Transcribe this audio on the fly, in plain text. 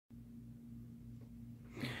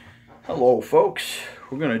Hello folks,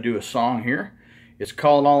 we're going to do a song here. It's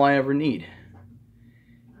called All I Ever Need.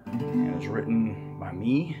 And it was written by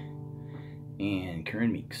me and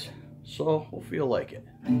Karen Meeks. So hopefully you'll like it.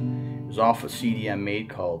 It was off a CD I made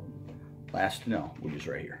called Last to Know, which is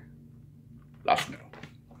right here. Last to Know.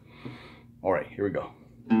 Alright, here we go.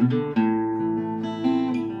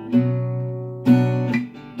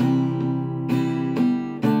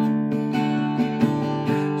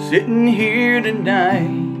 Sitting here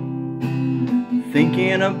tonight,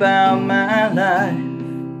 thinking about my life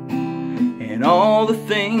and all the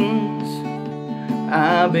things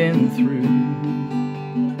I've been through.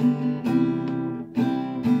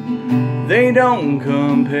 They don't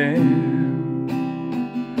compare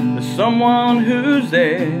to someone who's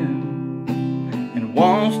there and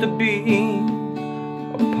wants to be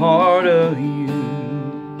a part of you.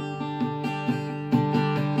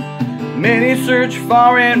 Many search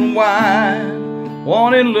far and wide,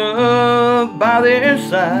 wanting love by their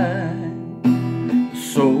side.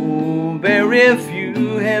 So very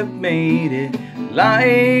few have made it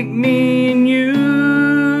like me and you.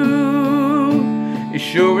 As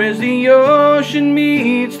sure as the ocean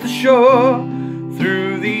meets the shore,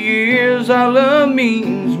 through the years our love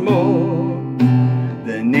means more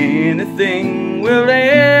than anything we'll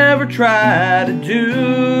ever try to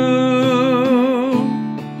do.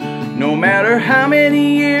 No matter how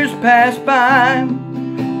many years pass by,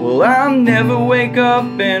 well, I'll never wake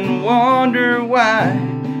up and wonder why.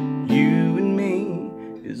 You and me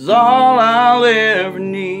is all I'll ever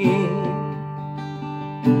need.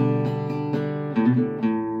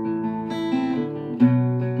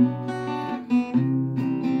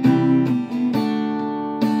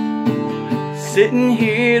 Sitting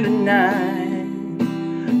here tonight,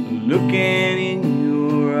 looking in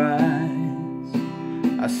your eyes,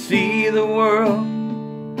 I see the world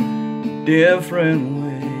a different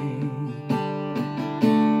way.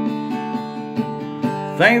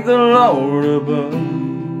 Thank the Lord above for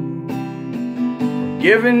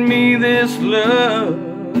giving me this love.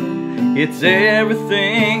 It's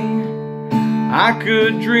everything I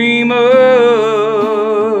could dream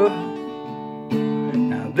of.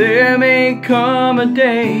 Now there may come a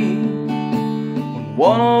day when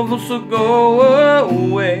one of us will go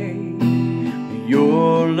away.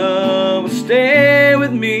 Your love will stay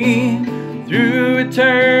with me through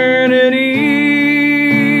eternity.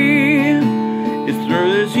 It's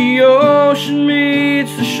through as the ocean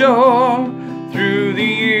meets the shore, through the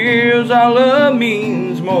years our love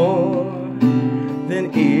means more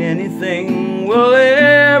than anything we'll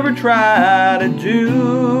ever try to do.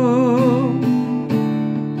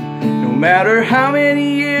 No matter how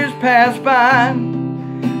many years pass by,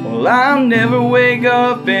 well, I'll never wake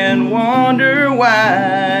up and wonder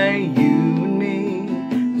why. You and me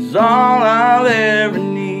is all I'll ever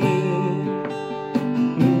need.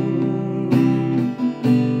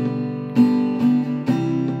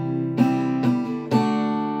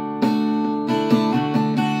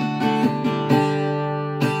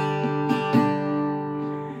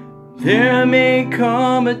 There may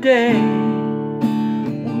come a day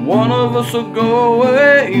when one of us will go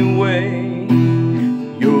away.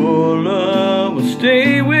 Your love will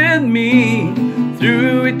stay with me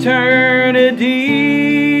through eternity.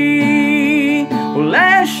 Well,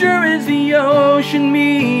 as sure as the ocean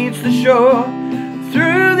meets the shore,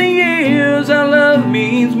 through the years our love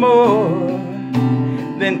means more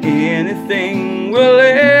than anything we'll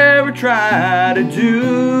ever try to do.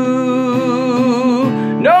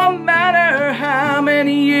 No matter how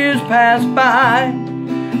many years pass by,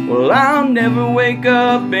 well, I'll never wake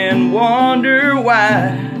up and wonder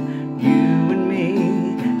why. You and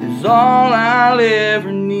me is all I'll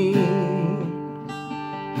ever need.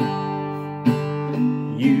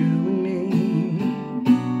 You and me,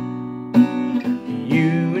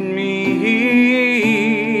 you and me,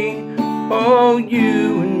 oh,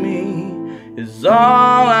 you and me is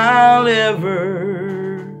all I'll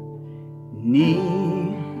ever need.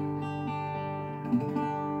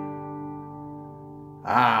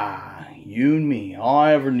 You and me, all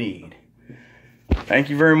I ever need. Thank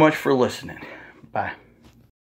you very much for listening. Bye.